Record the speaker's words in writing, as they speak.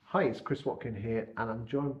Hi, it's Chris Watkin here, and I'm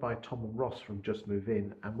joined by Tom and Ross from Just Move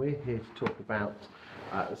In, and we're here to talk about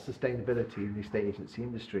sustainability in the estate agency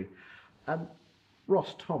industry. Um,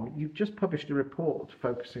 Ross, Tom, you've just published a report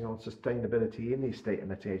focusing on sustainability in the estate and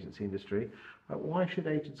letting agency industry. Why should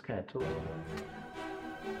agents care? Talk.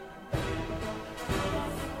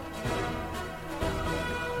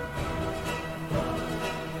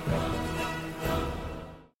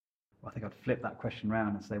 I think I'd flip that question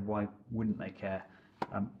around and say, why wouldn't they care?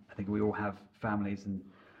 I think we all have families, and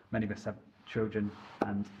many of us have children,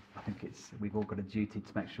 and I think we've all got a duty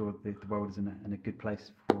to make sure the world is in a good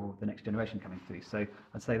place for the next generation coming through. So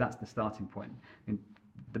I'd say that's the starting point. I mean,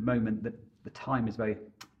 the moment that the time is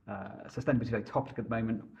sustainability is very topical at the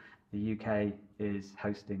moment. The UK is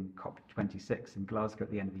hosting COP26 in Glasgow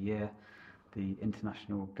at the end of the year. The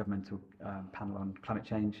International Governmental Panel on Climate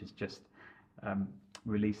Change has just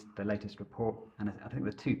released their latest report, and I think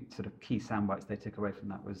the two sort of key soundbites they took away from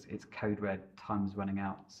that was it's code red, time's running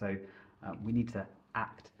out. So we need to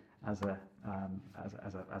act as a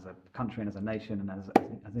country and as a nation and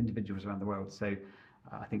as individuals around the world. So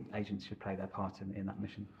I think agents should play their part in that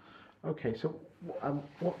mission. Okay, so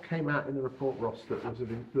what came out in the report, Ross,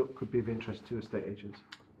 that could be of interest to estate agents?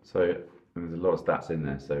 So there's a lot of stats in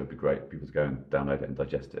there, so it'd be great for people to go and download it and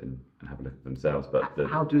digest it and have a look at themselves. But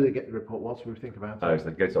how do they get the report? Whilst we think about it, so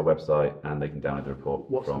they go to our website and they can download the report.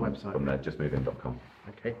 What's the website? From there, justmovein.com.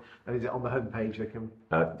 Okay, and is it on the homepage? They can.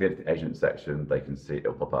 The agent section, they can see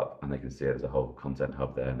it'll pop up, and they can see there's a whole content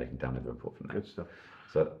hub there, and they can download the report from there. Good stuff.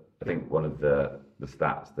 So I think one of the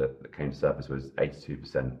stats that came to surface was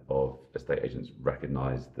 82% of estate agents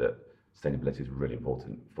recognise that sustainability is really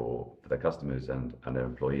important for their customers and their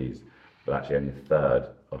employees. But actually only a third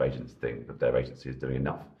of agents think that their agency is doing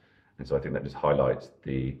enough. And so I think that just highlights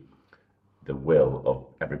the will of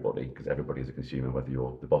everybody, because everybody is a consumer, whether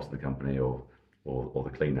you're the boss of the company or the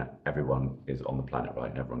cleaner. Everyone is on the planet,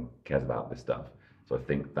 right? And everyone cares about this stuff. So I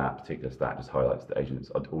think that particular stat just highlights that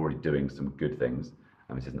agents are already doing some good things.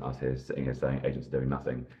 And this isn't us sitting here saying agents are doing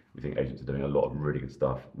nothing. We think agents are doing a lot of really good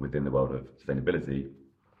stuff within the world of sustainability.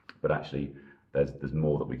 But actually, there's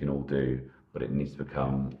more that we can all do. But it needs to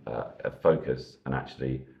become a focus, and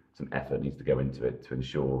actually some effort needs to go into it to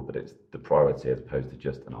ensure that it's the priority as opposed to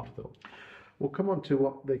just an afterthought. We'll come on to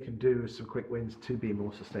what they can do as some quick wins to be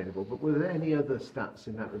more sustainable, but were there any other stats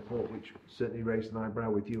in that report which certainly raised an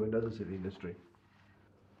eyebrow with you and others in the industry?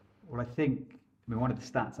 Well, I mean, one of the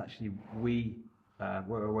stats actually we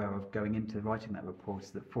were aware of going into writing that report is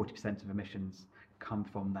that 40% of emissions come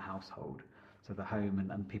from the household, so the home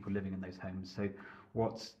and people living in those homes. So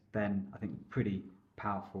what's then, I think, pretty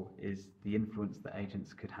powerful is the influence that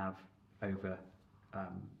agents could have over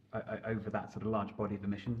that sort of large body of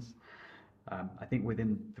emissions. I think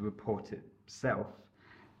within the report itself,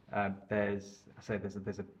 there's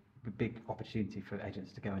a big opportunity for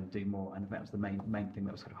agents to go and do more, and that was the main thing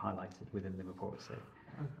that was sort of highlighted within the report. So.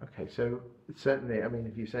 Okay, so certainly, I mean,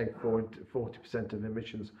 if you say 40% of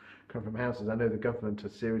emissions come from houses, I know the government are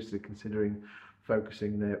seriously considering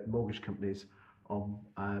focusing their mortgage companies on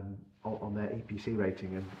their EPC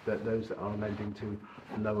rating, and that those that are lending to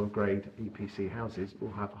lower grade EPC houses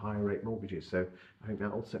will have higher rate mortgages. So I think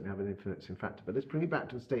that will certainly have an influencing factor. But let's bring it back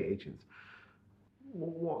to estate agents.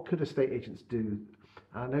 What could estate agents do?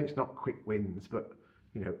 I know it's not quick wins, but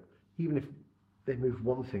even if they move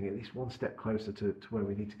one thing, at least one step closer to where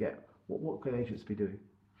we need to get, what can agents be doing?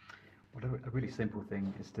 Well, a really simple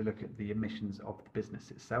thing is to look at the emissions of the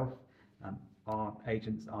business itself. Are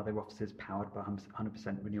their offices powered by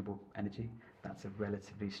 100% renewable energy? That's a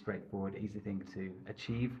relatively straightforward, easy thing to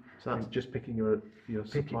achieve. So that's just picking your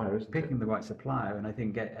supplier, isn't it? Picking the right supplier, and I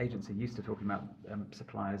think agents are used to talking about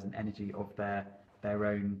suppliers and energy of their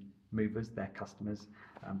own movers, their customers,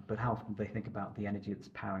 but how often do they think about the energy that's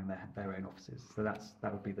powering their own offices? So that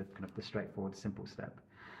would be the kind of the straightforward, simple step.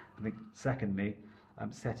 I think secondly,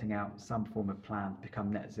 setting out some form of plan to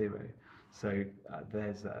become net zero. So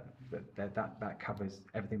that covers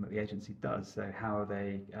everything that the agency does. So how are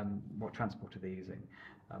they? What transport are they using?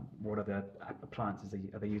 What other appliances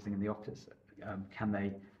are they using in the office? Can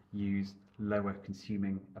they use lower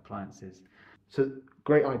consuming appliances? So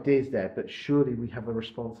great ideas there, but surely we have a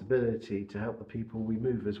responsibility to help the people we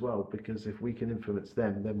move as well, because if we can influence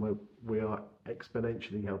them, then we are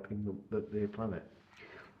exponentially helping the planet.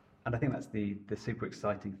 And I think that's the super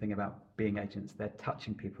exciting thing about being agents. They're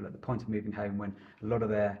touching people at the point of moving home when a lot of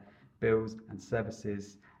their bills and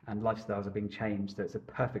services and lifestyles are being changed. So it's a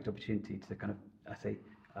perfect opportunity to kind of,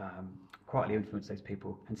 quietly influence those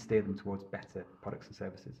people and steer them towards better products and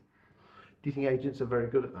services. Do you think agents are very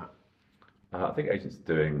good at that? I think agents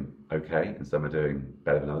are doing okay, and some are doing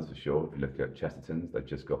better than others for sure. If you look at Chesterton's, they've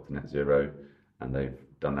just got to net zero, and they've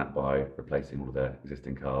done that by replacing all of their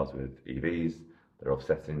existing cars with EVs. They're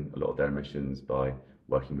offsetting a lot of their emissions by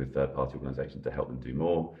working with third-party organisations to help them do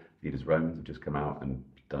more. Leaders Romans have just come out and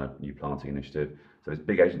done a new planting initiative. So there's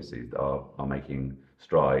big agencies that are making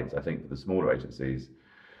strides. I think for the smaller agencies,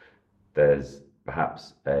 there's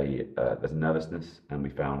perhaps there's a nervousness, and we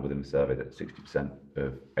found within the survey that 60%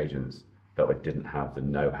 of agents felt they didn't have the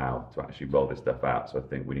know-how to actually roll this stuff out. So I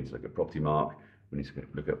think we need to look at Property Mark, we need to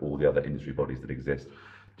look at all the other industry bodies that exist.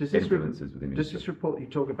 Does this report you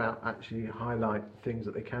talk about actually highlight things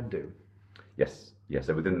that they can do? Yes.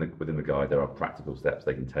 So within the guide, there are practical steps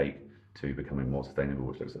they can take to becoming more sustainable,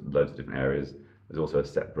 which looks at loads of different areas. There's also a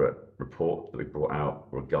separate report that we brought out,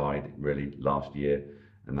 or a guide really, last year,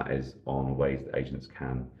 and that is on ways that agents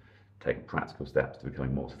can take practical steps to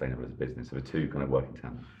becoming more sustainable as a business. So the two kind of work in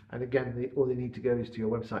tandem. And again, all they need to go is to your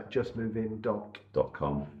website,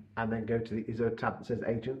 justmovein.com, and then go to is there a tab that says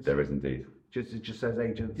agents? There is indeed. It just says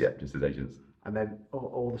agents? Yeah, just as agents. And then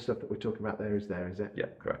all the stuff that we're talking about there, is it? Yeah,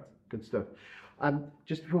 correct. Good stuff.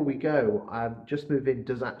 Just before we go, Just Move In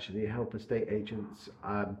does actually help estate agents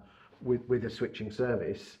with a switching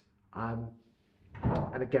service. And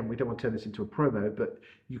again, we don't want to turn this into a promo, but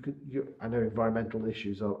I know environmental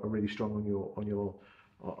issues are really strong on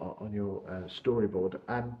your storyboard.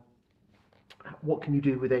 What can you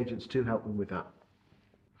do with agents to help them with that?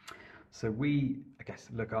 So we, I guess,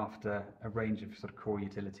 look after a range of sort of core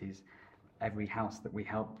utilities. Every house that we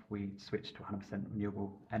help, we switch to 100%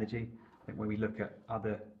 renewable energy. I think when we look at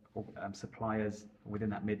other suppliers within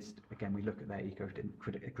that midst, again, we look at their eco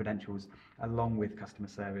credentials along with customer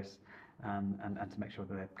service, and to make sure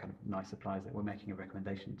that they're kind of nice suppliers that we're making a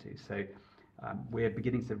recommendation to. So we're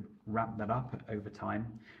beginning to ramp that up over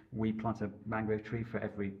time. We plant a mangrove tree for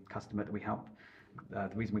every customer that we help. The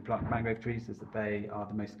reason we plant mangrove trees is that they are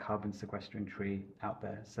the most carbon sequestering tree out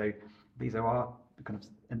there. So these are our kind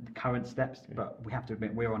of current steps, but we have to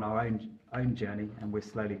admit we're on our own journey, and we're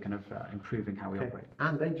slowly kind of improving how we operate.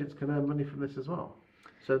 And agents can earn money from this as well.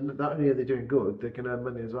 So not only are they doing good, they can earn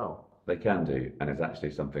money as well. They can do, and it's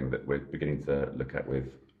actually something that we're beginning to look at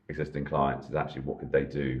with existing clients, is actually what could they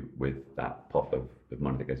do with that pot of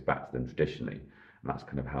money that goes back to them traditionally. And that's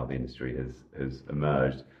kind of how the industry has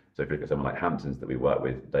emerged. So if you look at someone like Hamptons that we work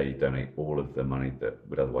with, they donate all of the money that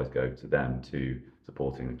would otherwise go to them to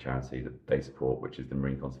supporting the charity that they support, which is the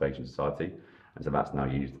Marine Conservation Society. And so that's now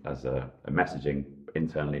used as a messaging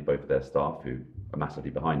internally, both for their staff who are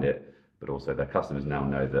massively behind it, but also their customers now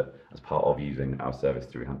know that as part of using our service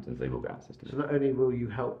through Hamptons, they will get access to it. So not only will you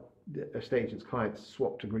help the estate agents' clients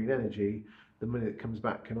swap to green energy, the money that comes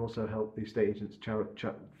back can also help the estate agents'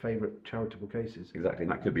 favourite charitable cases. Exactly,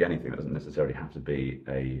 and that could be anything. It doesn't necessarily have to be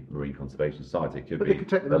a Marine Conservation Society. It could but be they could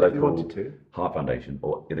take the the money if they local wanted to. Heart Foundation,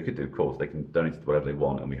 or they could do, of course, they can donate it to whatever they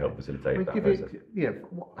want, and we help facilitate that process.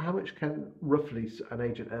 How much can roughly an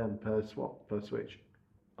agent earn per switch?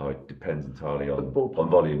 Oh, it depends entirely on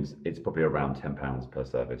ballpark. volumes. It's probably around £10 per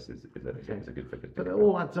service is a good figure. But it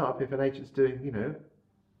all adds up. If an agent's doing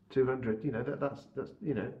 200, that's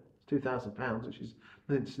 £2,000, which is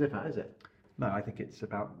nothing to sniff at, is it? No, I think it's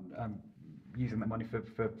about using that money for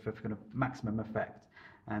kind of maximum effect,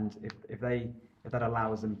 and if that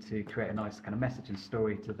allows them to create a nice kind of message and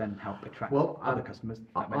story to then help attract other customers.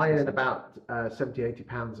 I earn about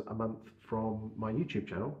 £70-80 a month from my YouTube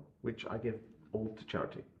channel, which I give all to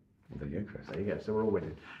charity. Well, there you go, Chris. There you go. So we're all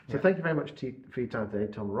winning. So thank you very much for your time today,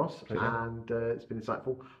 Tom Ross. Pleasure. And it's been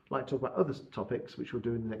insightful. I'd like to talk about other topics, which we'll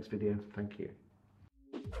do in the next video. Thank you.